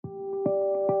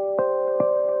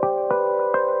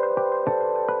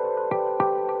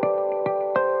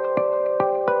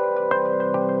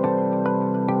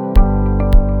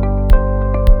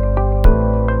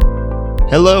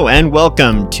Hello and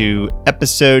welcome to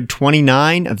episode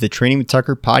 29 of the Training with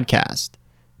Tucker podcast.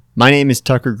 My name is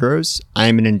Tucker Gross. I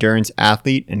am an endurance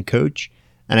athlete and coach,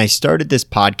 and I started this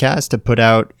podcast to put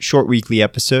out short weekly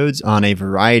episodes on a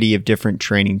variety of different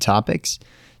training topics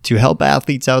to help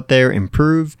athletes out there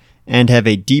improve and have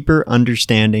a deeper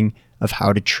understanding of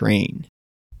how to train.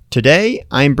 Today,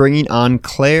 I'm bringing on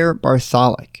Claire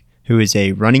Bartholic, who is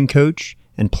a running coach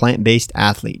and plant-based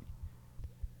athlete.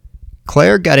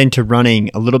 Claire got into running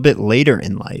a little bit later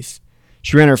in life.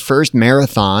 She ran her first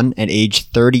marathon at age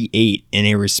 38 in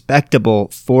a respectable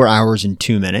 4 hours and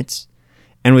 2 minutes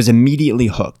and was immediately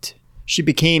hooked. She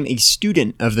became a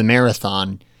student of the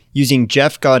marathon using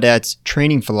Jeff Gaudette's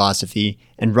training philosophy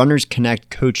and Runners Connect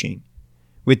coaching.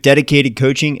 With dedicated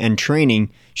coaching and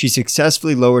training, she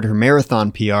successfully lowered her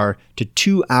marathon PR to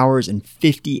 2 hours and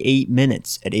 58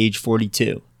 minutes at age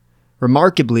 42.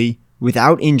 Remarkably,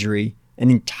 without injury, and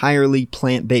entirely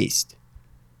plant-based.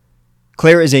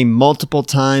 Claire is a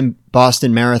multiple-time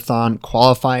Boston Marathon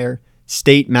qualifier,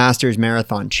 state Masters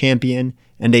Marathon champion,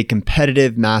 and a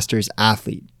competitive Masters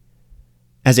athlete.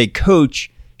 As a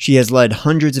coach, she has led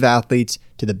hundreds of athletes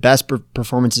to the best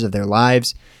performances of their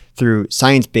lives through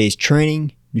science-based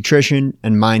training, nutrition,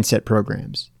 and mindset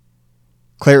programs.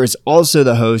 Claire is also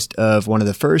the host of one of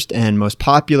the first and most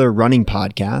popular running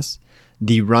podcasts,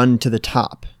 The Run to the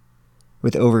Top.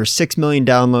 With over 6 million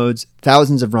downloads,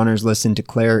 thousands of runners listen to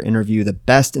Claire interview the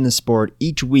best in the sport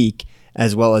each week,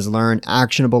 as well as learn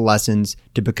actionable lessons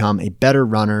to become a better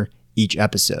runner each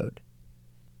episode.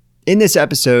 In this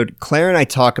episode, Claire and I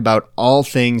talk about all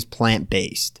things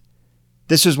plant-based.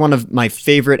 This was one of my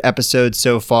favorite episodes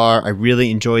so far. I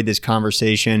really enjoyed this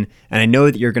conversation, and I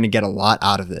know that you're going to get a lot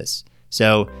out of this.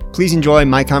 So please enjoy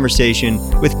my conversation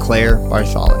with Claire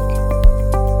Bartholic.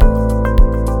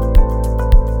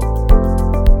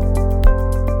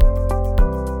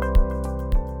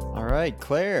 All right,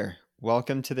 Claire,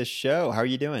 welcome to the show. How are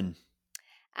you doing?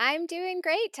 I'm doing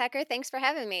great, Tucker. Thanks for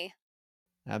having me.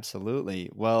 Absolutely.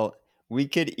 Well, we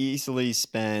could easily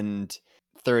spend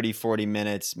 30, 40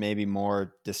 minutes, maybe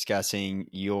more, discussing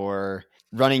your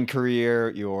running career,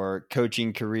 your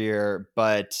coaching career.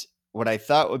 But what I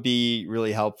thought would be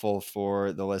really helpful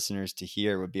for the listeners to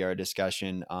hear would be our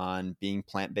discussion on being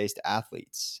plant-based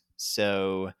athletes.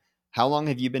 So how long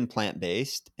have you been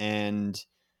plant-based, and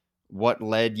what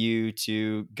led you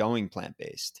to going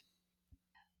plant-based?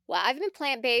 Well, I've been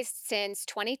plant-based since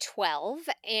 2012,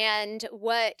 and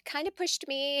what kind of pushed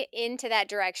me into that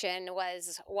direction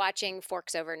was watching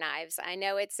Forks Over Knives. I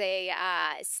know it's a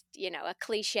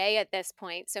cliche at this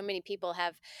point. So many people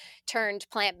have turned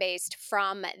plant-based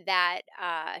from that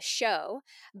show,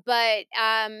 but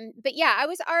yeah, I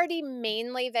was already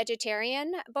mainly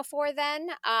vegetarian before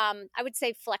then. I would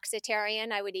say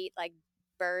flexitarian. I would eat like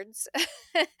birds.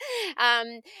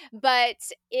 um, but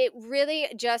it really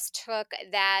just took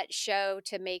that show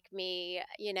to make me,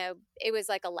 it was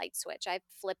like a light switch. I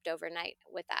flipped overnight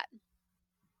with that.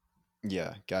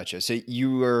 Yeah, gotcha. So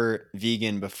you were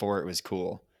vegan before it was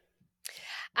cool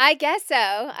I guess so.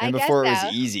 and I guess before it was so.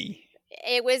 easy.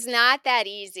 It was not that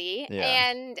easy.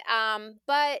 Yeah.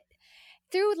 But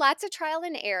through lots of trial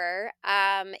and error,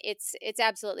 it's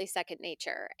absolutely second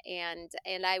nature, and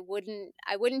I wouldn't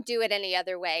do it any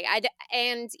other way. I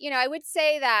would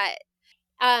say that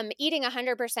eating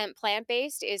 100%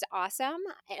 plant-based is awesome,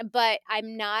 but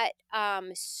I'm not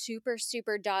super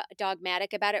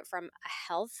dogmatic about it from a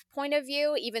health point of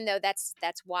view, even though that's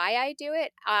why I do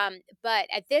it. But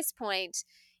at this point,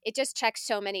 it just checks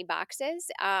so many boxes.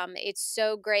 It's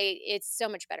so great. It's so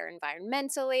much better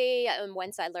environmentally. And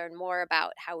once I learn more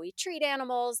about how we treat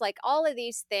animals, like all of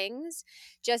these things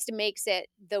just makes it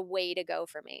the way to go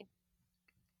for me.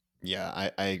 Yeah,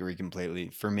 I agree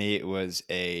completely. For me, it was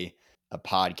a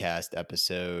podcast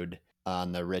episode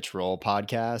on the Rich Roll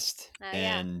podcast. Oh,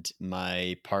 yeah. And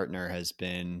my partner has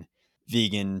been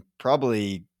vegan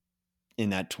probably in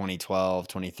that 2012,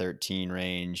 2013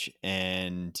 range.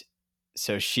 And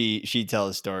so she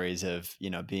tells stories of,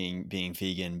 being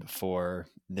vegan before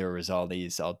there was all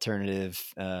these alternative,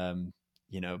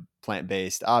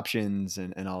 plant-based options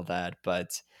and all that.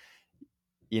 But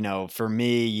for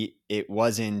me, it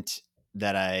wasn't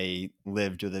that I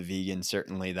lived with a vegan.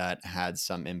 Certainly that had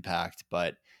some impact,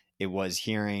 but it was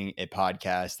hearing a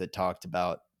podcast that talked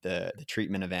about the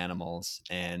treatment of animals.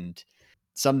 And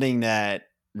something that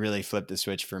really flipped the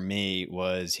switch for me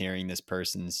was hearing this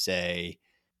person say,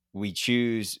 we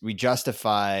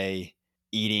justify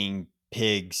eating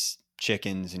pigs,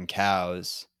 chickens, and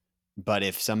cows. But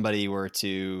if somebody were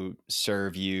to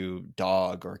serve you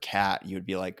dog or cat, you would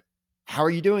be like, how are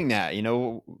you doing that?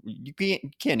 You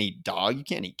can't eat dog, you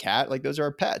can't eat cat. Like those are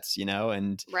our pets,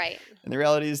 Right. and the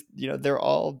reality is, they're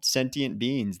all sentient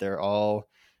beings. They're all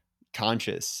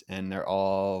conscious and they're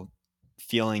all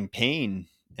feeling pain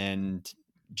and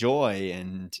joy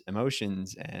and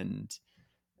emotions. And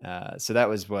so that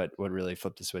was what really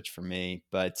flipped the switch for me.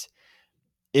 But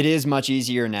it is much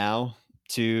easier now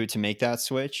to make that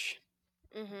switch.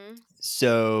 Mhm.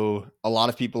 So a lot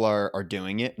of people are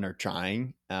doing it and are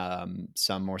trying,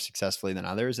 some more successfully than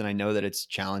others. And I know that it's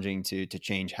challenging to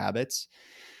change habits.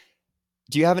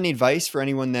 Do you have any advice for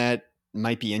anyone that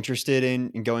might be interested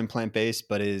in going plant based,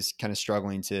 but is kind of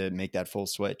struggling to make that full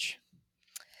switch?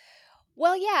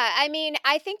 Well, yeah. I mean,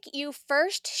 I think you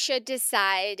first should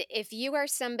decide if you are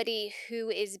somebody who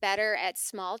is better at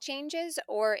small changes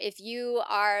or if you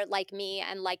are like me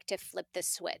and like to flip the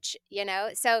switch, you know?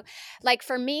 So, like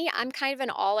for me, I'm kind of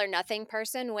an all or nothing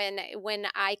person. When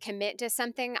I commit to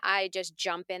something, I just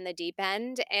jump in the deep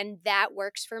end, and that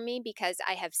works for me because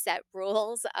I have set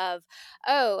rules of,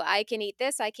 oh, I can eat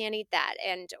this, I can't eat that,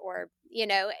 and or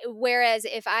whereas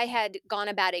if I had gone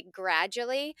about it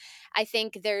gradually, I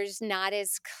think there's not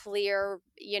as clear,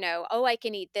 oh, I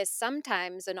can eat this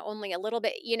sometimes and only a little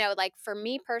bit, like for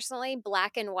me personally,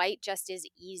 black and white just is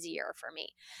easier for me.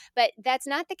 But that's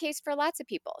not the case for lots of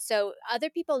people. So other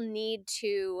people need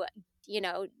to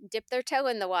dip their toe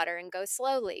in the water and go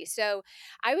slowly. So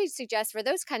I would suggest for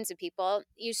those kinds of people,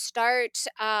 you start,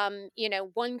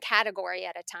 one category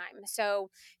at a time. So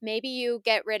maybe you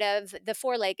get rid of the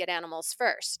four-legged animals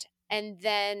first, and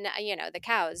then the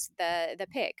cows, the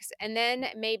pigs, and then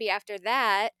maybe after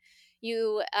that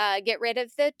you get rid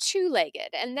of the two-legged,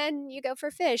 and then you go for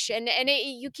fish, and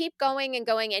you keep going and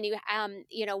going, and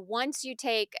once you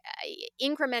take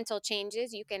incremental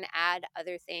changes, you can add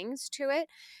other things to it.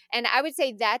 And I would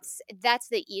say that's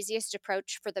the easiest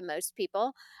approach for the most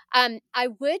people. I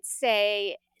would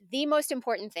say the most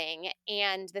important thing,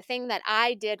 and the thing that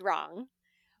I did wrong,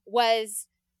 was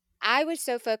I was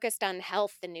so focused on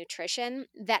health and nutrition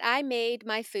that I made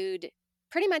my food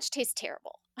pretty much taste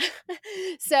terrible.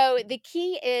 So the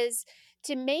key is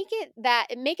to make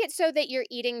it so that you're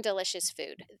eating delicious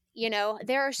food.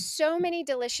 There are so many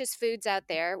delicious foods out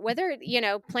there, whether,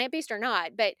 plant-based or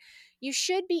not, but you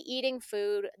should be eating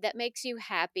food that makes you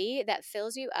happy, that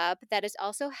fills you up, that is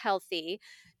also healthy.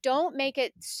 Don't make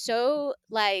it so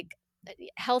like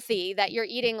healthy that you're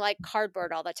eating like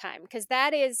cardboard all the time, because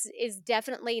that is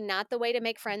definitely not the way to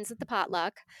make friends at the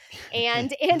potluck,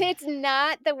 and it's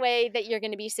not the way that you're going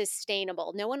to be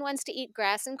sustainable. No one wants to eat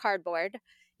grass and cardboard.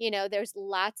 There's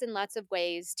lots and lots of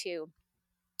ways to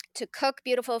cook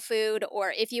beautiful food,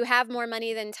 or if you have more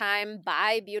money than time,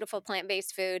 buy beautiful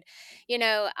plant-based food.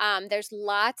 There's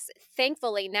lots,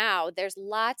 thankfully now there's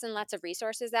lots and lots of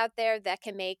resources out there that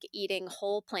can make eating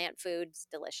whole plant foods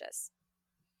delicious.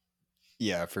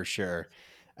 Yeah, for sure.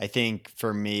 I think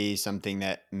for me, something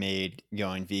that made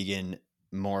going vegan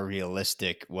more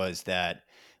realistic was that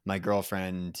my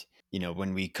girlfriend,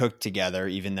 when we cooked together,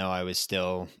 even though I was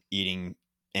still eating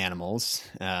animals,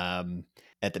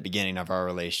 at the beginning of our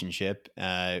relationship,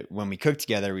 when we cooked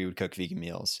together, we would cook vegan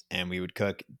meals and we would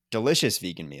cook delicious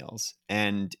vegan meals.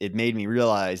 And it made me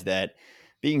realize that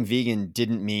being vegan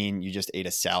didn't mean you just ate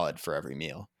a salad for every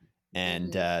meal.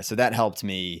 And Hmm. so that helped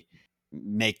me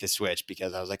make the switch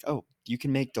because I was like, oh, you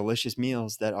can make delicious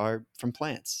meals that are from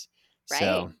plants. Right.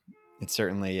 So it's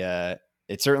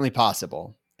certainly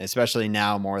possible, especially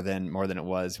now more than it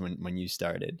was when you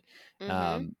started. Hmm.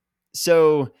 Um,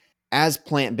 so as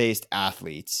plant-based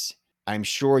athletes, I'm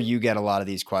sure you get a lot of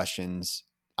these questions.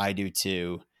 I do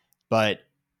too, but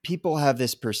people have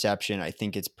this perception. I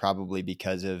think it's probably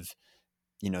because of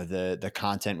the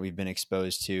content we've been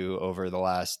exposed to over the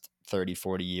last 30,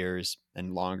 40 years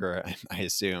and longer, I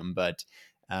assume, but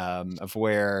of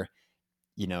where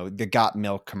the got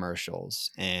milk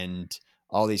commercials and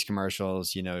all these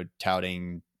commercials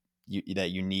touting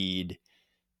that you need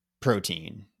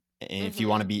protein, and Hmm. if you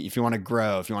want to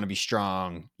grow, if you want to be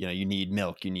strong, you need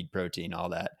milk, you need protein, all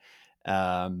that.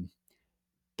 um,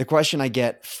 the question I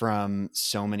get from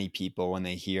so many people when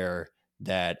they hear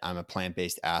that I'm a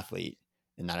plant-based athlete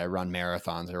and that I run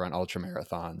marathons, I run ultra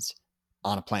marathons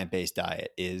on a plant-based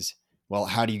diet is, well,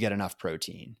 how do you get enough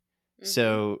protein? Hmm.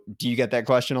 So, do you get that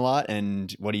question a lot?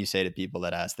 And what do you say to people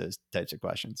that ask those types of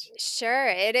questions? Sure,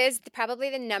 it is probably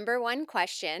the number one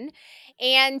question.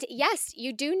 And yes,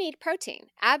 you do need protein.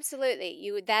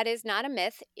 Absolutely. That is not a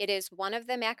myth. It is one of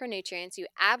the macronutrients. You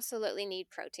absolutely need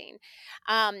protein.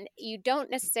 You don't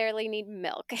necessarily need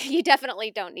milk. You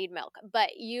definitely don't need milk,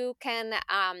 but you can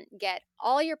get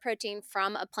all your protein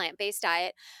from a plant-based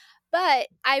diet. But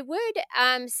I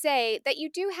would say that you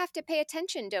do have to pay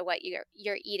attention to what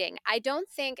you're eating. I don't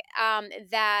think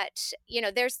that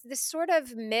there's this sort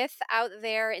of myth out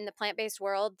there in the plant based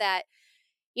world that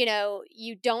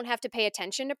you don't have to pay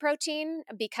attention to protein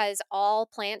because all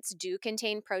plants do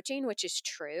contain protein, which is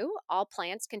true. All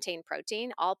plants contain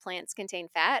protein, all plants contain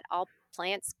fat, all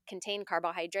plants contain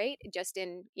carbohydrate, just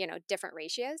in, different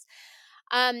ratios.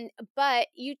 But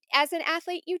you, as an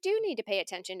athlete, you do need to pay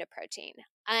attention to protein.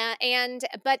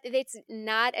 But it's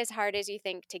not as hard as you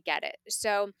think to get it.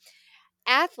 So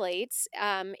athletes,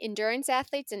 endurance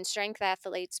athletes and strength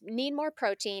athletes need more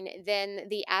protein than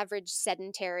the average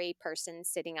sedentary person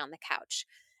sitting on the couch.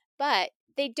 But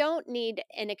they don't need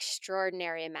an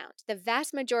extraordinary amount. The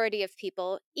vast majority of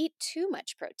people eat too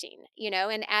much protein,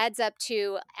 and adds up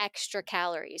to extra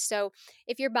calories. So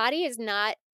if your body is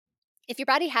not if your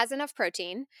body has enough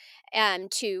protein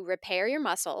to repair your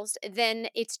muscles, then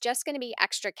it's just going to be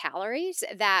extra calories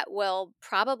that will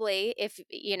probably, if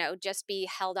just be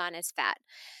held on as fat.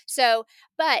 So,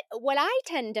 but what I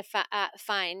tend to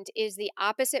find is the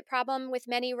opposite problem with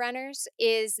many runners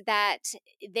is that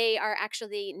they are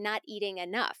actually not eating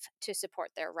enough to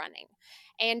support their running.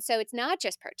 And so it's not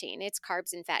just protein, it's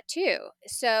carbs and fat too.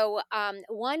 So,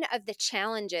 one of the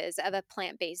challenges of a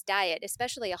plant based diet,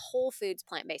 especially a whole foods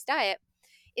plant based diet,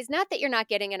 is not that you're not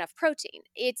getting enough protein.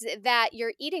 It's that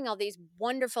you're eating all these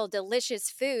wonderful, delicious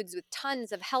foods with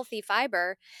tons of healthy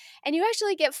fiber, and you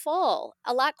actually get full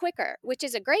a lot quicker, which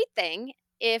is a great thing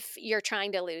if you're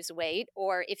trying to lose weight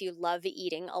or if you love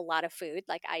eating a lot of food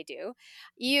like I do.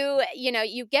 You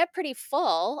get pretty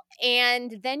full,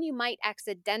 and then you might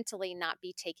accidentally not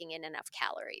be taking in enough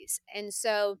calories. And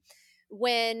so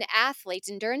when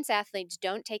endurance athletes,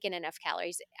 don't take in enough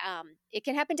calories, it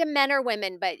can happen to men or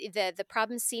women, but the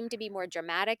problems seem to be more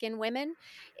dramatic in women.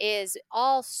 Is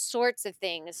all sorts of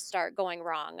things start going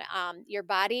wrong. Your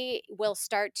body will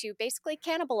start to basically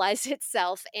cannibalize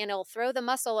itself, and it'll throw the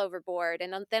muscle overboard,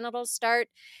 and then it'll start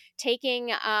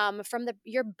taking from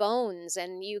your bones,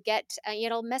 and you get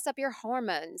it'll mess up your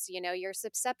hormones. You're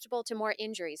susceptible to more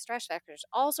injuries, stress factors,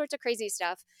 all sorts of crazy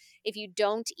stuff if you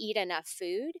don't eat enough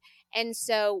food. And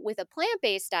so with a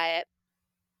plant-based diet,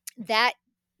 that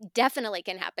definitely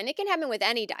can happen. It can happen with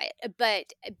any diet,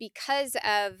 but because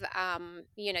of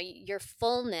your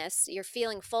fullness, you're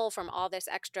feeling full from all this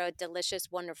extra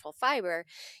delicious, wonderful fiber,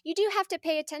 you do have to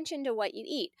pay attention to what you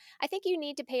eat. I think you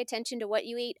need to pay attention to what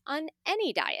you eat on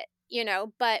any diet,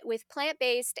 but with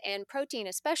plant-based and protein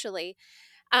especially,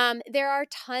 there are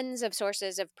tons of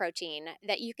sources of protein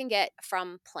that you can get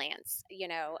from plants.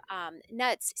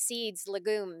 Nuts, seeds,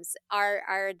 legumes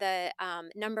are the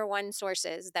number one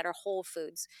sources that are whole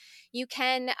foods. You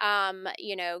can,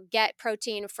 get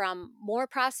protein from more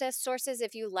processed sources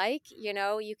if you like.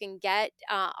 You can get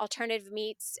alternative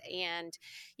meats, and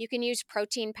you can use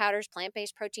protein powders,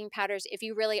 plant-based protein powders, if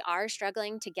you really are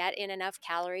struggling to get in enough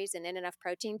calories and in enough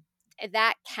protein.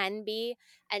 That can be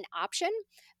an option,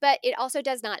 but it also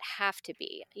does not have to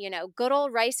be. Good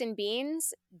old rice and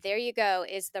beans, there you go,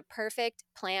 is the perfect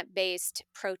plant-based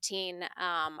protein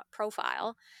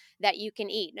profile that you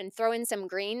can eat. And throw in some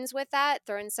greens with that,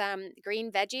 throw in some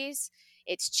green veggies.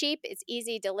 It's cheap, it's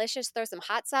easy, delicious. Throw some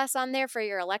hot sauce on there for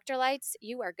your electrolytes.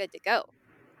 You are good to go.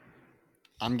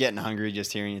 I'm getting hungry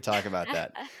just hearing you talk about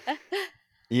that.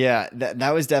 Yeah,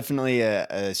 that was definitely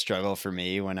a struggle for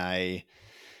me when I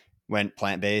went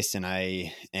plant-based, and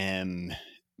I am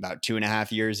about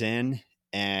 2.5 years in.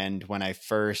 And when I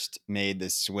first made the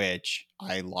switch,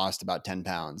 I lost about 10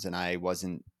 pounds, and I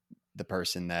wasn't the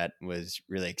person that was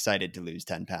really excited to lose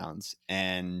 10 pounds.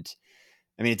 And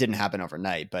I mean, it didn't happen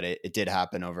overnight, but it did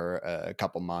happen over a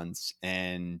couple months.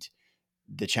 And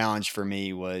the challenge for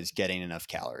me was getting enough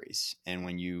calories. And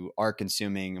when you are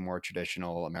consuming a more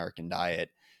traditional American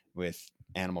diet with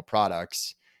animal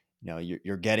products,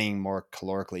 you're getting more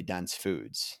calorically dense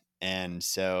foods. And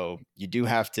so you do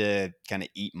have to kind of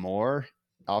eat more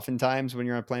oftentimes when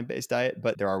you're on a plant-based diet,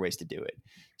 but there are ways to do it.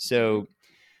 So,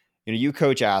 you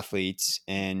coach athletes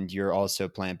and you're also a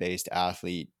plant-based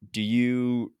athlete. Do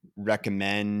you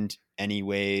recommend any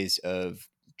ways of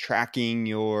tracking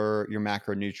your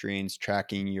macronutrients,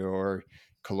 tracking your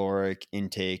caloric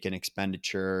intake and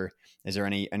expenditure? Is there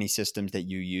any systems that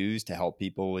you use to help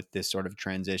people with this sort of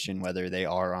transition, whether they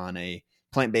are on a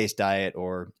plant-based diet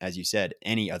or, as you said,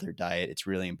 any other diet? It's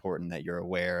really important that you're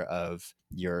aware of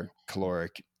your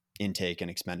caloric intake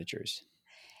and expenditures.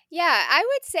 Yeah, I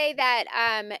would say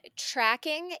that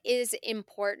tracking is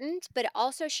important, but it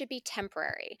also should be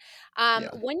temporary. Yeah.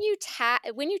 When you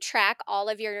track all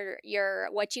of your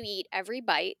what you eat every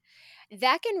bite,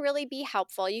 that can really be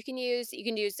helpful. You can use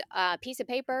a piece of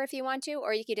paper if you want to,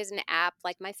 or you could use an app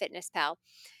like MyFitnessPal.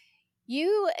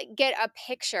 You get a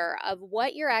picture of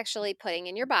what you're actually putting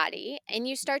in your body, and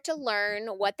you start to learn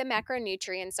what the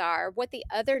macronutrients are, what the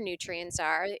other nutrients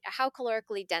are, how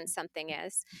calorically dense something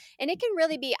is. And it can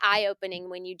really be eye opening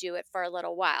when you do it for a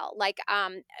little while. Like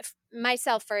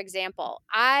myself, for example,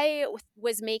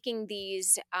 was making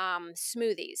these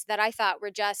smoothies that I thought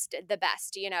were just the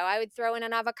best. I would throw in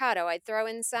an avocado, I'd throw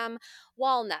in some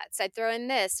walnuts, I'd throw in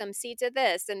this, some seeds of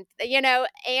this, and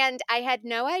I had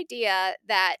no idea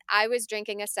that I was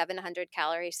drinking a 700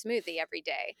 calorie smoothie every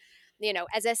day,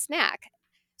 as a snack.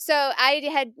 So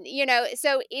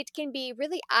so it can be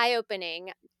really eye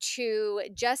opening to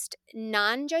just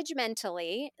non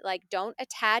judgmentally, like, don't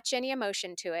attach any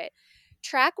emotion to it.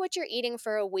 Track what you're eating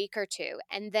for a week or two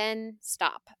and then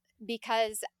stop,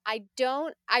 because I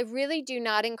really do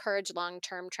not encourage long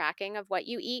term tracking of what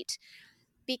you eat,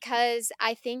 because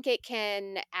I think it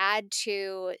can add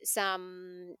to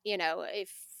some,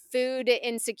 if food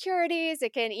insecurities.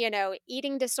 It can,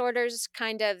 eating disorders,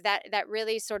 kind of that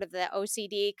really sort of the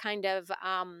OCD kind of,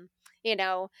 you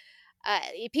know,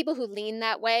 people who lean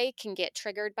that way can get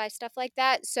triggered by stuff like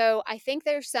that. So I think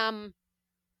there's some,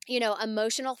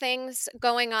 emotional things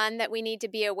going on that we need to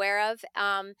be aware of.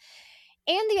 And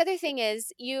the other thing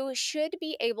is, you should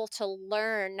be able to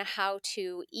learn how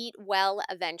to eat well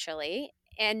eventually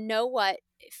and know what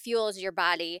fuels your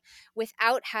body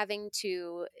without having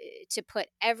to put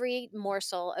every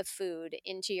morsel of food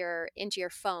into your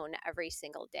phone every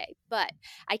single day. But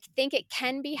I think it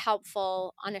can be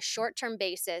helpful on a short-term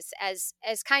basis as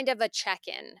kind of a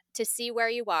check-in to see where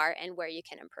you are and where you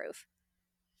can improve.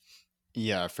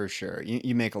 Yeah, for sure.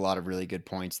 You make a lot of really good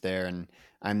points there, and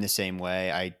I'm the same way.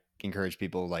 I encourage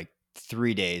people like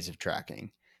 3 days of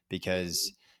tracking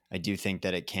because I do think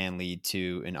that it can lead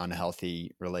to an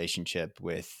unhealthy relationship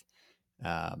with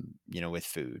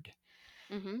food.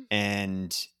 Mhm.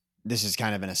 And this is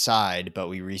kind of an aside, but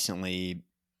we recently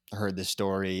heard the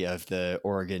story of the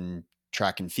Oregon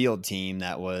track and field team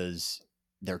that was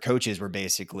their coaches were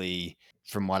basically,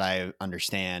 from what I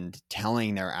understand,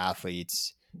 telling their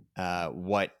athletes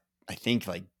what I think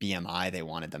like BMI they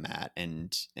wanted them at,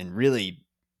 and really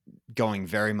going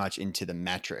very much into the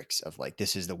metrics of like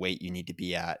this is the weight you need to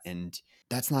be at, and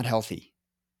that's not healthy.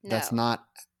 That's No. not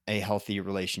a healthy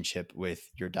relationship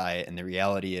with your diet. And the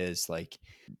reality is like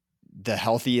the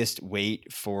healthiest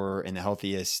weight for and the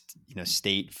healthiest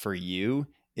state for you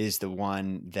is the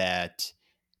one that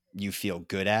you feel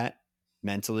good at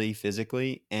mentally,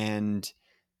 physically, and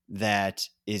that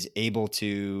is able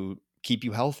to keep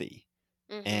you healthy.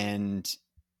 Mhm. And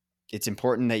it's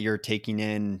important that you're taking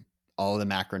in all the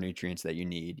macronutrients that you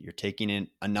need. You're taking in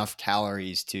enough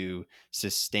calories to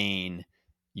sustain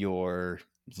your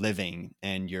living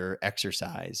and your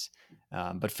exercise.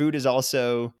 But food is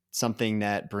also something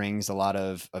that brings a lot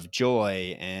of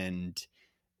joy and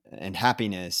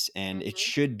happiness, and it Mhm.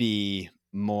 should be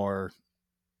more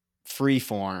free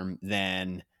form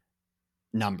than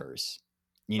numbers.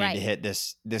 You need to Right. hit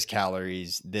this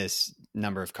calories, this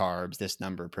number of carbs, this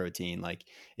number of protein. Like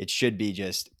it should be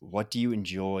just what do you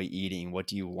enjoy eating? What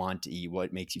do you want to eat?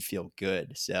 What makes you feel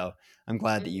good? So I'm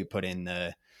glad that you Mhm. put in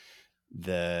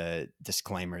the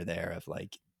disclaimer there of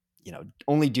like,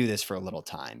 only do this for a little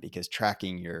time because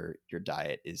tracking your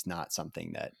diet is not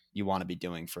something that you want to be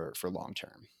doing for long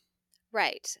term.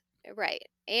 Right. Right.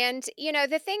 And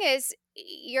the thing is,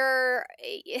 your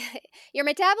your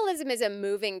metabolism is a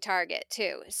moving target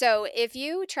too. So if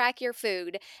you track your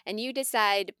food and you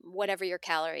decide whatever your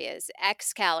calorie is,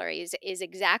 X calories is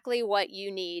exactly what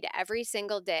you need every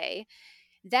single day,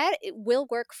 that it will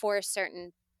work for a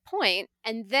certain point,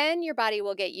 and then your body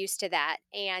will get used to that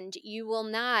and you will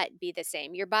not be the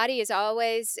same. Your body is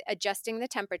always adjusting the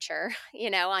temperature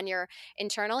on your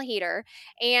internal heater.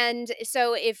 And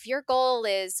so if your goal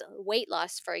is weight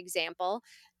loss, for example,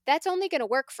 that's only going to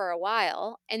work for a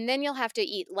while, and then you'll have to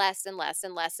eat less and less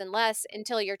and less and less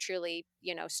until you're truly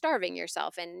starving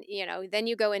yourself, and then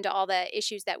you go into all the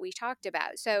issues that we talked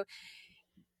about. So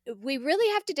we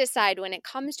really have to decide when it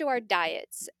comes to our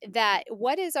diets, that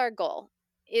what is our goal?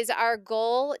 Is our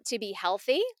goal to be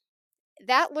healthy?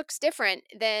 That looks different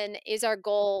than is our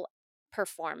goal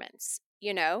performance.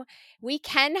 We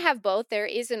can have both. There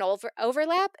is an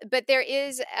overlap, but there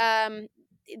is a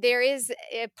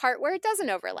part where it doesn't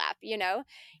overlap.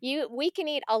 We can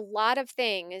eat a lot of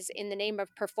things in the name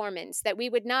of performance that we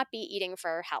would not be eating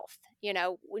for health.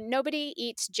 Nobody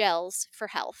eats gels for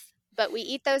health, but we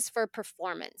eat those for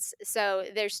performance. So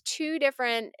there's two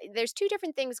different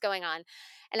things going on.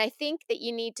 And I think that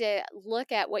you need to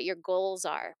look at what your goals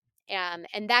are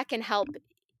and that can help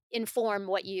inform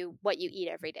what you eat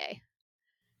every day.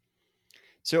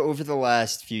 So over the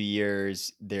last few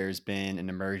years, there's been an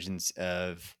emergence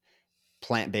of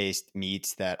plant-based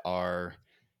meats that are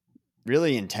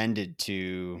really intended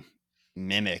to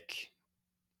mimic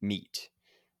meat.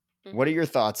 What are Mhm. your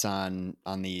thoughts on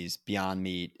these Beyond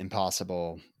Meat,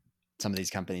 Impossible, some of these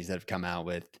companies that have come out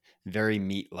with very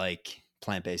meat-like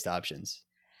plant-based options?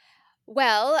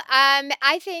 Well,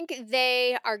 I think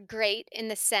they are great in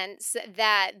the sense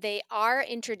that they are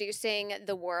introducing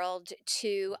the world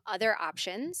to other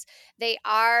options. They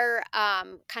are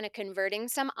kind of converting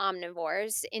some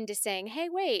omnivores into saying, hey,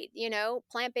 wait,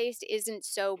 plant based isn't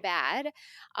so bad.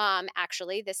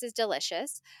 Actually, this is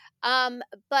delicious.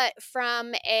 But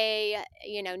from a,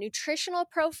 nutritional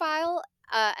profile,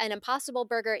 an Impossible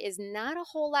Burger is not a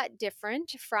whole lot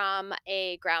different from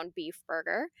a ground beef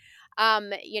burger.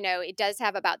 It does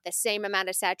have about the same amount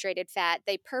of saturated fat.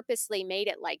 They purposely made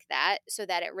it like that so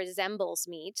that it resembles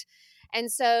meat.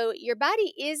 And so your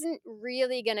body isn't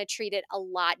really going to treat it a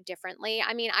lot differently.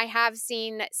 I mean, I have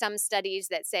seen some studies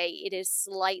that say it is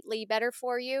slightly better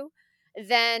for you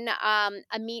than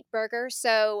a meat burger.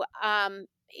 So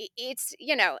it's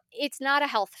not a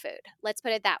health food. Let's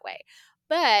put it that way.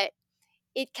 But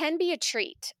it can be a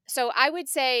treat. So I would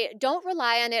say don't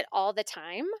rely on it all the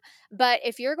time. But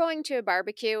if you're going to a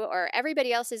barbecue or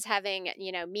everybody else is having,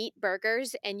 meat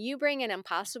burgers and you bring an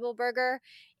Impossible Burger,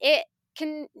 it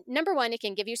can, number one, it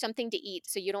can give you something to eat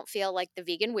so you don't feel like the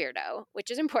vegan weirdo, which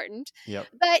is important. Yep.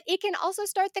 But it can also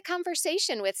start the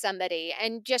conversation with somebody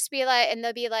and just be like, and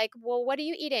they'll be like, well, what are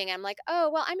you eating? I'm like, oh,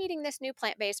 well, I'm eating this new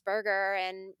plant based burger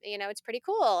and, it's pretty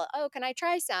cool. Oh, can I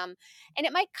try some? And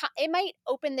it might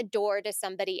open the door to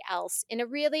somebody else in a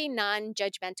really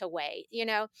non-judgmental way.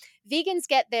 Vegans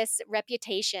get this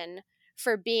reputation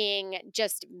for being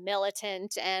just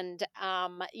militant and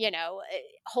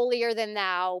holier than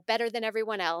thou, better than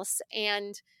everyone else,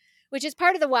 and which is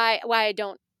part of the why I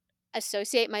don't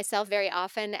associate myself very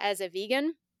often as a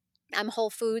vegan. I'm whole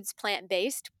foods plant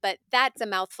based, but that's a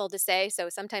mouthful to say. So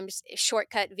sometimes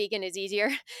shortcut vegan is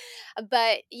easier.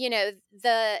 But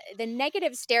the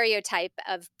negative stereotype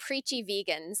of preachy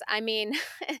vegans. I mean,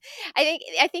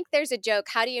 I think there's a joke.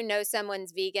 How do you know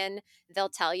someone's vegan? They'll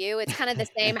tell you. It's kind of the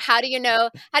same. How do you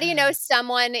know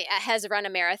someone has run a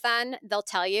marathon? They'll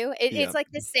tell you. It's Yep.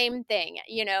 like the same thing.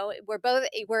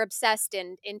 We're obsessed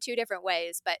in two different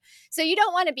ways. But so you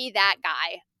don't want to be that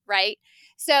guy, right?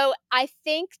 So I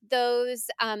think those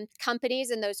companies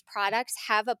and those products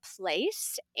have a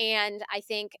place. And I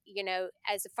think,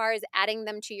 as far as adding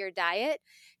them to your diet,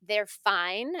 they're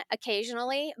fine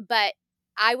occasionally, but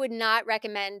I would not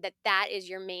recommend that is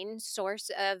your main source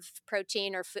of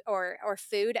protein or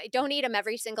food. Don't eat them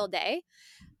every single day,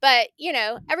 but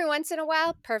every once in a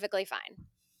while, perfectly fine.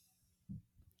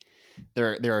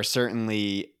 There are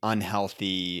certainly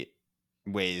unhealthy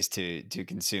ways to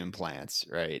consume plants,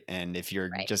 right? And if you're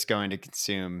Right. just going to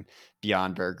consume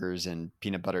Beyond Burgers and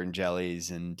peanut butter and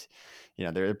jellies, and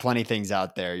there are plenty of things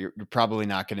out there, you're probably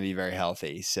not going to be very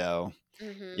healthy. So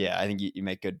Hmm. yeah, I think you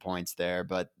make good points there,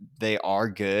 but they are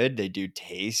good. They do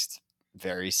taste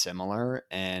very similar,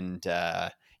 and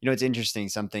it's interesting.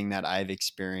 Something that I've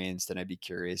experienced, and I'd be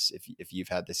curious if you've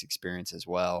had this experience as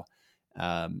well.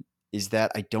 Is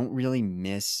that I don't really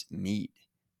miss meat.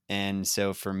 And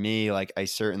so for me, like I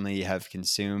certainly have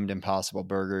consumed Impossible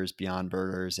Burgers, Beyond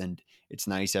Burgers, and it's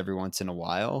nice every once in a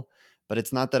while, but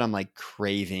it's not that I'm like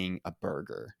craving a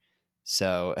burger.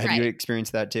 So have you Right.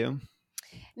 experienced that too?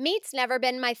 Meat's never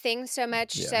been my thing so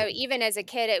much, Yeah. so even as a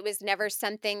kid, it was never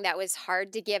something that was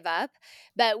hard to give up,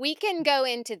 but we can go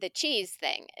into the cheese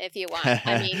thing if you want.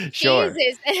 I mean, cheese Sure.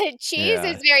 is cheese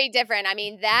is Yeah. very different. I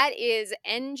mean, that is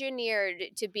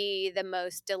engineered to be the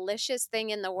most delicious thing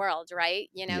in the world, right?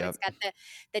 It's Yep. got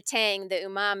the tang, the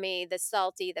umami, the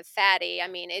salty, the fatty. I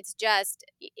mean, it's just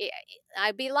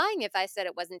I'd be lying if I said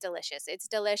it wasn't delicious. It's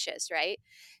delicious, right?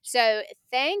 So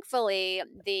thankfully,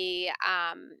 the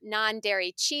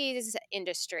non-dairy cheese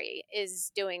industry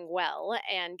is doing well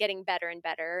and getting better and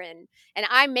better. And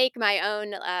I make my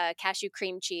own cashew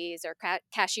cream cheese or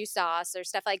cashew sauce or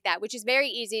stuff like that, which is very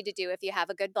easy to do if you have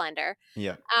a good blender.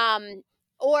 Yep. Um,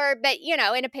 but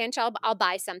in a pinch, I'll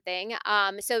buy something.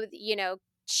 So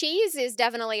cheese is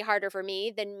definitely harder for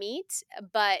me than meat,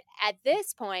 but at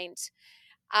this point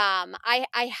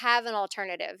I have an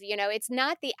alternative. It's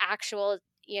not the actual,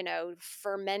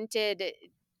 fermented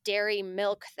dairy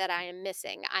milk that I am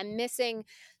missing. I'm missing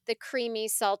the creamy,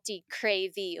 salty,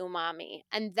 cravey umami,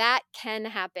 and that can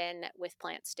happen with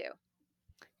plants too.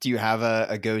 Do you have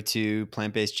a go-to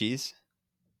plant-based cheese?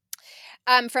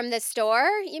 From the store,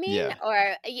 you mean? Yeah.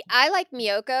 Or I like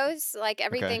Miyoko's, like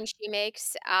Okay. everything she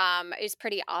makes is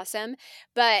pretty awesome.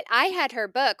 But I had her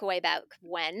book way back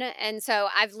when, and so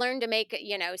I've learned to make,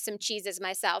 some cheeses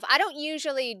myself. I don't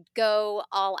usually go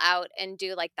all out and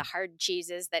do like the hard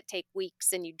cheeses that take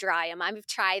weeks and you dry them. I've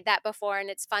tried that before and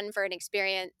it's fun for an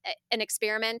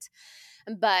experiment,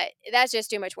 but that's just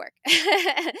too much work.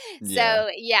 Yeah. So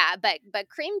yeah, but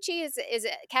cream cheese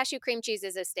cashew cream cheese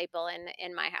is a staple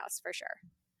in my house for sure.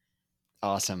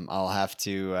 Awesome. I'll have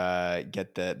to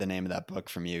get the name of that book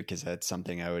from you because that's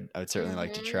something I would certainly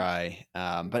like to Hmm. try.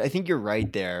 But I think you're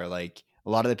right there. Like a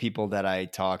lot of the people that I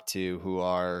talk to who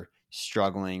are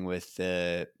struggling with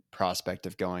the prospect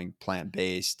of going plant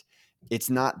based, it's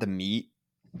not the meat.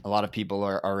 A lot of people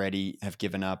are already have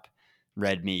given up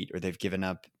red meat or they've given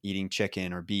up eating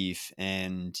chicken or beef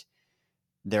and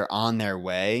they're on their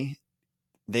way.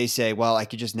 They say, well, I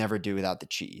could just never do without the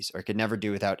cheese or I could never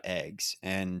do without eggs.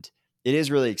 And it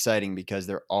is really exciting because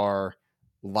there are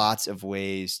lots of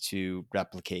ways to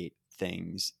replicate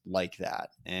things like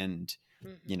that. And,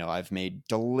 Hmm. I've made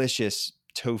delicious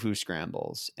tofu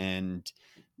scrambles and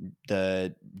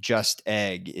the just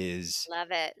egg is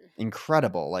Love it.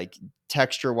 incredible. Like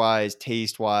texture wise,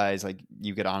 taste wise, like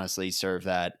you could honestly serve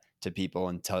that to people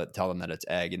and tell them that it's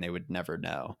egg and they would never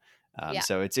know. Yeah.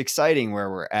 So it's exciting where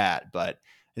we're at, but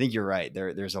I think you're right.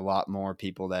 There's a lot more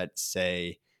people that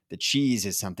say the cheese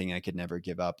is something I could never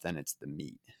give up than it's the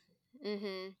meat.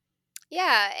 Hmm.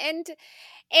 Yeah, and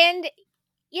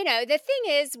the thing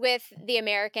is with the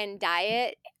American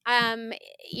diet, um,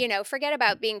 forget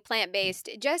about being plant-based,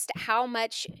 just how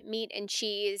much meat and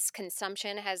cheese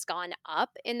consumption has gone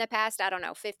up in the past, I don't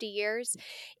know, 50 years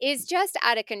is just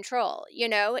out of control.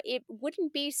 It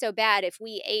wouldn't be so bad if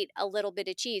we ate a little bit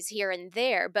of cheese here and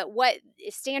there, but what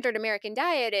standard American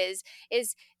diet is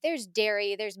there's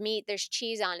dairy, there's meat, there's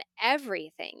cheese on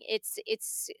everything.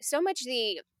 It's so much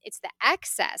it's the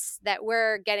excess that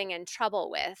we're getting in trouble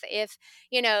with. If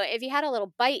you had a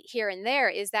little bite here and there,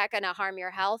 is that going to harm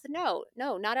your health? No,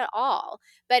 no, not at all.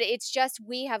 But it's just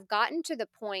we have gotten to the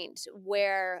point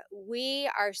where we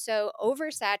are so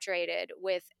oversaturated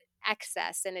with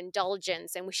excess and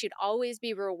indulgence, and we should always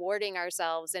be rewarding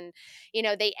ourselves. And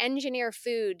they engineer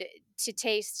food to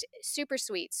taste super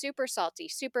sweet, super salty,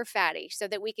 super fatty, so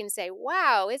that we can say,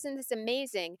 wow, isn't this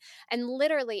amazing? And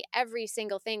literally every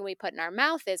single thing we put in our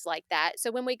mouth is like that.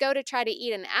 So when we go to try to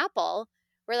eat an apple,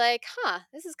 we're like,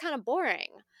 this is kind of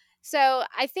boring. So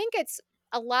I think it's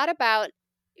a lot about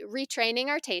retraining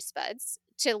our taste buds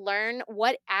to learn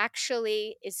what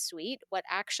actually is sweet, what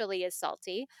actually is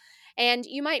salty. And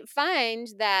you might find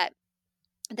that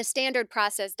the standard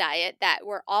processed diet that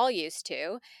we're all used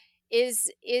to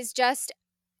is just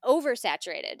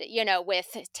oversaturated,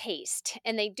 with taste,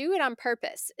 and they do it on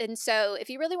purpose. And so if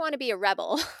you really want to be a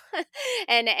rebel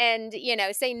and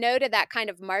say no to that kind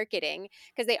of marketing,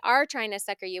 because they are trying to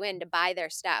sucker you in to buy their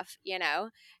stuff,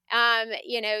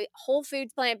 whole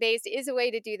foods plant-based is a way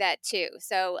to do that too.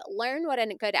 So learn what a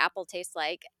good apple tastes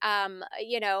like,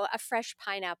 a fresh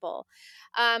pineapple.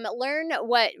 Learn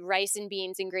what rice and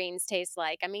beans and greens taste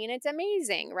like. I mean, it's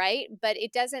amazing, right? But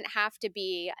it doesn't have to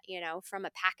be, from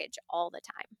a package all the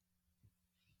time.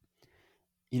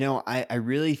 I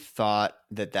really thought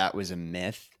that was a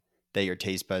myth that your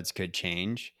taste buds could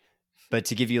change. But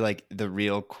to give you like the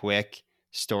real quick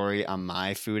story on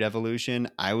my food evolution,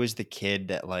 I was the kid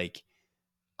that like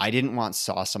I didn't want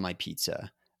sauce on my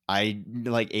pizza. I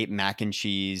like ate mac and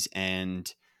cheese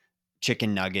and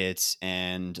chicken nuggets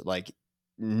and like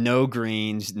no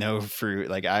greens, no fruit.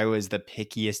 Like I was the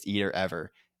pickiest eater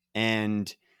ever.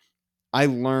 And I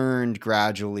learned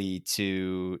gradually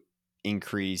to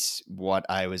increase what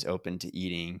I was open to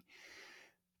eating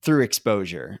through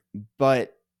exposure.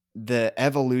 But the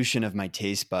evolution of my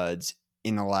taste buds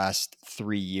in the last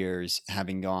 3 years,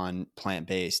 having gone plant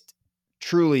based,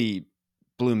 truly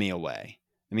blew me away.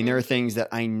 I mean, there are things Mhm. that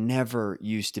I never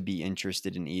used to be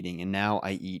interested in eating, and now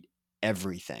I eat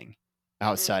everything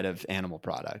outside Mhm. of animal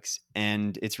products.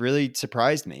 And it's really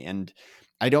surprised me. And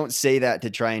I don't say that to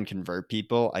try and convert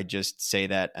people. I just say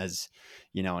that as,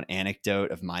 an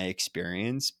anecdote of my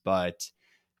experience. But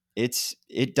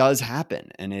it does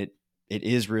happen and it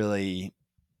is really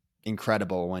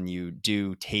incredible when you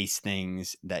do taste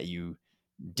things that you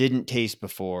didn't taste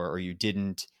before or you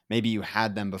didn't maybe you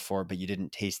had them before but you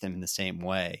didn't taste them in the same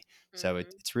way, so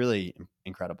Mhm. it's really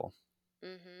incredible.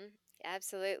 Mhm.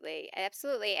 Absolutely.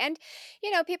 Absolutely. And,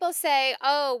 people say,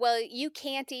 oh, well, you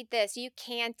can't eat this, you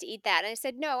can't eat that. And I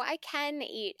said, no, I can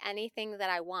eat anything that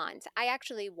I want. I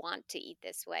actually want to eat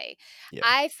this way. Yeah.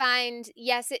 I find,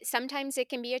 yes, sometimes it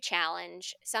can be a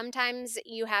challenge. Sometimes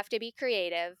you have to be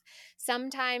creative.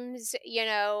 Sometimes,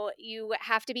 you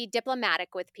have to be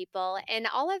diplomatic with people. And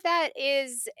all of that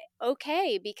is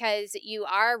okay because you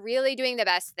are really doing the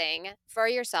best thing for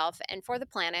yourself and for the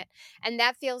planet, and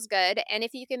that feels good. And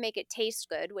if you can make it taste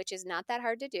good, which is not that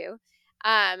hard to do,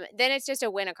 then it's just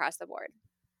a win across the board.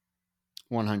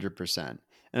 100%.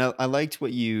 And I liked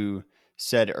what you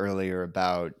said earlier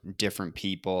about different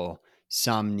people.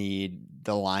 Some need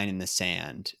the line in the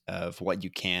sand of what you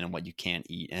can and what you can't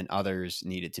eat, and others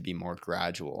need it to be more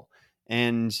gradual.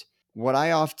 And what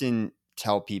I often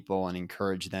tell people and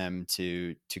encourage them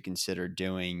to consider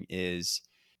doing is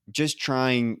just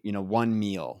trying, one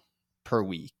meal per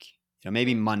week.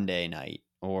 Maybe Mm, Monday night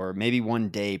or maybe one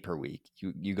day per week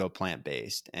you go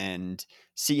plant-based and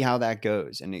see how that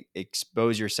goes, and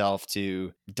expose yourself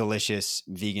to delicious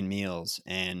vegan meals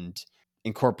and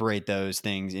incorporate those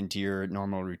things into your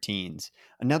normal routines.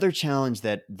 Another challenge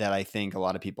that I think a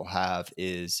lot of people have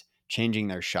is changing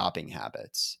their shopping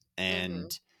habits. hmm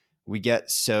And we get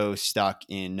so stuck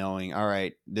in knowing, all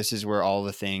right, this is where all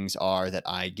the things are that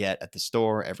I get at the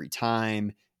store every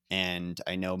time. And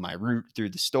I know my route through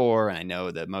the store and I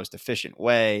know the most efficient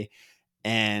way.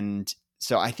 And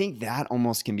so I think that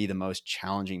almost can be the most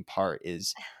challenging part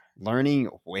is learning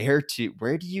where do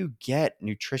you get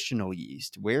nutritional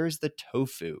yeast? Where is the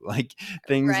tofu? Like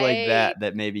things like Right.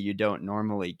 that maybe you don't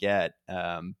normally get.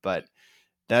 But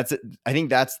that's I think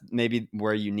that's maybe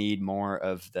where you need more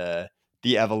of the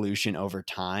evolution over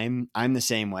time. I'm the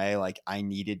same way. Like I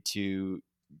needed to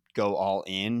go all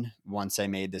in once I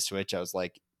made the switch. I was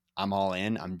like, I'm all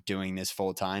in. I'm doing this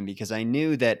full time because I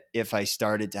knew that if I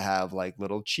started to have like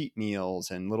little cheat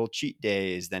meals and little cheat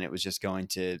days, then it was just going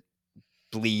to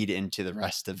bleed into the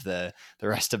rest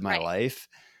of my Right. life.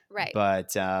 Right.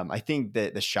 But I think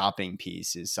that the shopping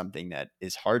piece is something that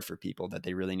is hard for people, that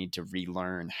they really need to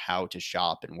relearn how to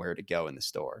shop and where to go in the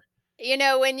store.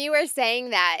 When you were saying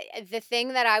that, the thing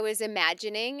that I was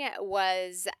imagining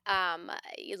was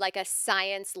like a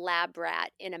science lab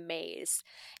rat in a maze,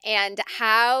 and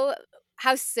how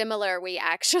similar we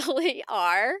actually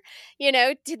are,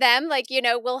 to them. Like,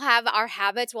 we'll have our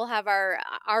habits, we'll have our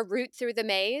route through the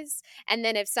maze, and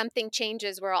then if something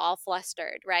changes, we're all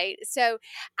flustered, right? So,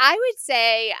 I would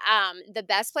say the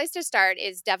best place to start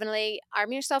is definitely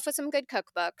arm yourself with some good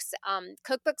cookbooks,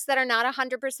 cookbooks that are not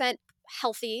 100%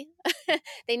 healthy.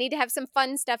 They need to have some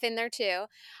fun stuff in there too,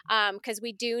 because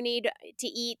we do need to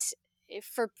eat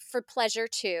for pleasure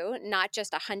too, not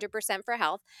just 100% for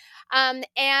health.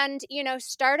 And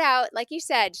start out, like you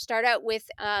said, start out with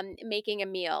making a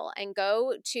meal and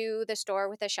go to the store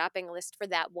with a shopping list for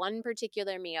that one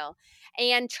particular meal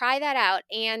and try that out,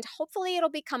 and hopefully it'll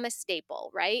become a staple,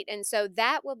 right? And so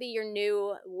that will be your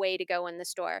new way to go in the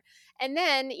store. And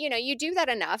then, you do that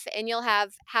enough and you'll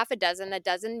have a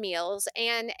dozen meals,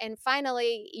 and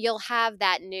finally you'll have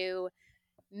that new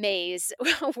maze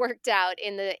worked out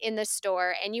in the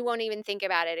store, and you won't even think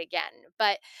about it again.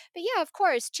 But yeah, of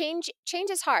course, change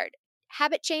is hard.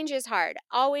 Habit change is hard.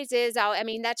 Always is. I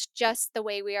mean, that's just the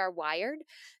way we are wired.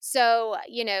 So,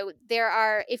 there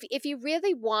are, if you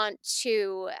really want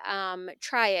to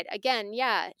try it again,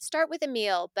 yeah, start with a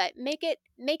meal, but make it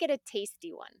a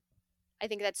tasty one. I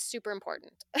think that's super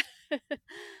important.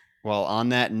 Well, on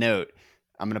that note,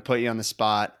 I'm going to put you on the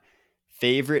spot.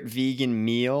 Favorite vegan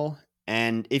meal?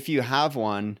 And if you have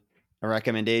one, a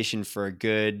recommendation for a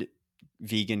good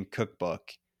vegan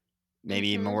cookbook,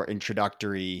 maybe a Mhm. more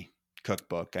introductory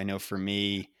cookbook. I know for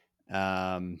me,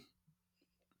 um,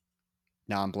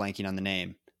 now I'm blanking on the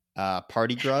name.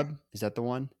 Party Grub, is that the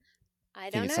one? I I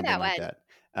think don't it's know something that like one.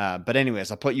 that. But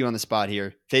anyways, I'll put you on the spot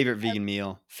here. Favorite vegan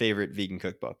meal, favorite vegan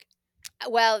cookbook.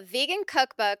 Well, vegan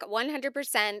cookbook,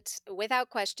 100%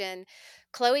 without question.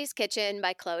 Chloe's Kitchen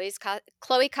by Chloe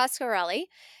Coscarelli.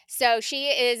 So she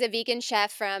is a vegan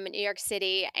chef from New York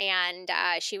City, and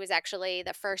she was actually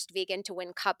the first vegan to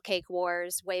win Cupcake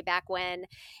Wars way back when.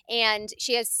 And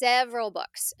she has several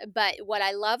books. But what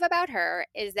I love about her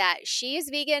is that she is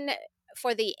vegan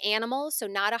for the animals, so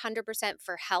not 100%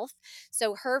 for health.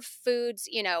 So her foods,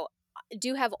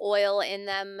 do have oil in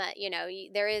them.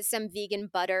 There is some vegan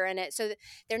butter in it. So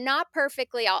they're not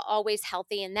perfectly always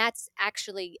healthy, and that's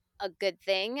actually a good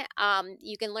thing.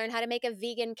 You can learn how to make a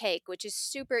vegan cake, which is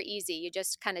super easy. You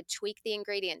just kind of tweak the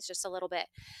ingredients just a little bit.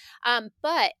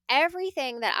 But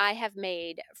everything that I have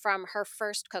made from her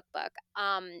first cookbook,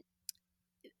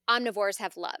 omnivores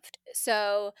have loved.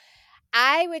 So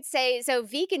I would say, so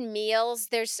vegan meals,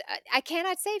 I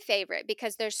cannot say favorite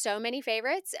because there's so many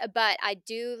favorites, but I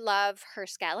do love her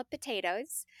scallop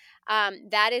potatoes.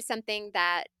 That is something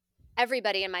that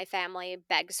everybody in my family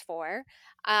begs for.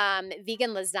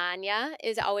 Vegan lasagna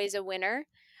is always a winner.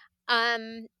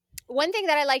 Um, One thing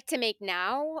that I like to make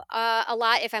now a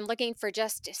lot, if I'm looking for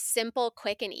just simple,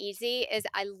 quick, and easy, is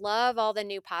I love all the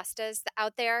new pastas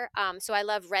out there. So I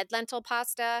love red lentil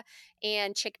pasta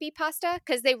and chickpea pasta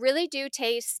because they really do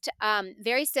taste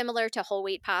very similar to whole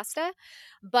wheat pasta,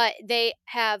 but they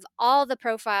have all the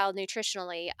profile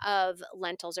nutritionally of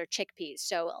lentils or chickpeas.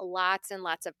 So lots and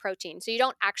lots of protein. So you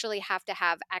don't actually have to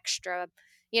have extra,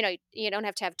 you don't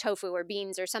have to have tofu or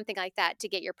beans or something like that to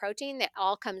get your protein. That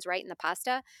all comes right in the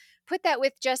pasta. Put that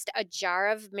with just a jar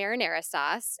of marinara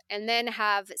sauce and then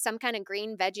have some kind of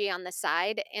green veggie on the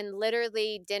side. And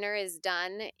literally, dinner is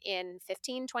done in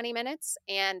 15, 20 minutes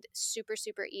and super,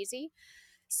 super easy.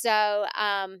 So,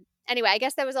 anyway, I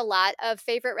guess that was a lot of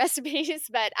favorite recipes,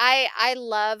 but I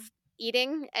love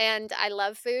eating and I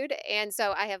love food. And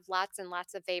so I have lots and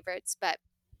lots of favorites. But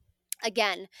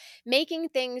again, making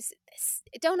things,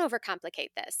 don't overcomplicate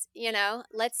this.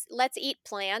 Let's eat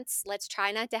plants. Let's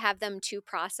try not to have them too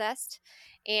processed,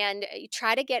 and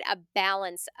try to get a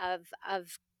balance of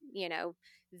you know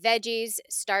veggies,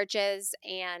 starches,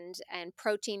 and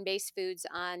protein based foods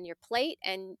on your plate,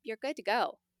 and you're good to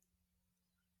go.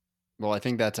 Well, I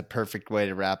think that's a perfect way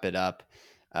to wrap it up.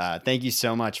 Thank you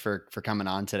so much for coming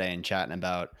on today and chatting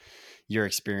about your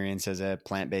experience as a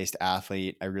plant-based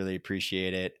athlete. I really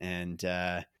appreciate it, and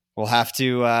we'll have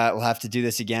to do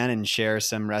this again and share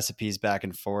some recipes back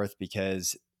and forth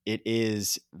because it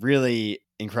is really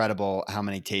incredible how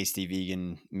many tasty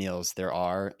vegan meals there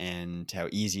are and how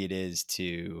easy it is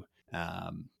to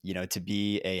to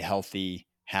be a healthy,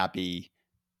 happy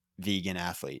vegan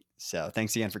athlete. So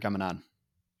thanks again for coming on.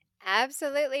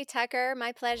 Absolutely, Tucker.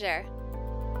 My pleasure.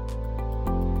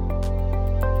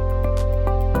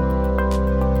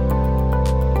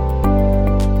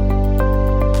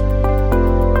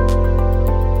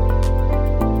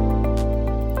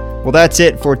 Well, that's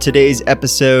it for today's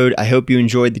episode. I hope you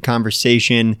enjoyed the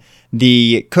conversation.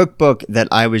 The cookbook that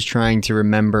I was trying to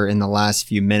remember in the last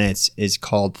few minutes is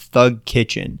called Thug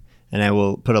Kitchen, and I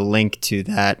will put a link to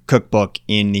that cookbook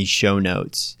in the show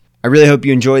notes. I really hope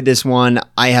you enjoyed this one.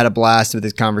 I had a blast with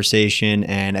this conversation,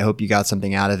 and I hope you got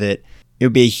something out of it. It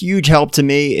would be a huge help to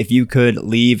me if you could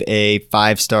leave a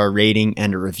 5-star rating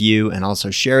and a review, and also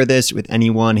share this with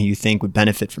anyone who you think would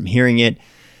benefit from hearing it.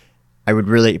 I would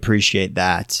really appreciate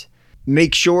that.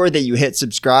 Make sure that you hit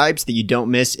subscribe so that you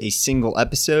don't miss a single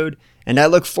episode, and I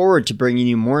look forward to bringing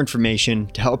you more information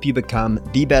to help you become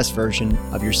the best version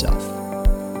of yourself.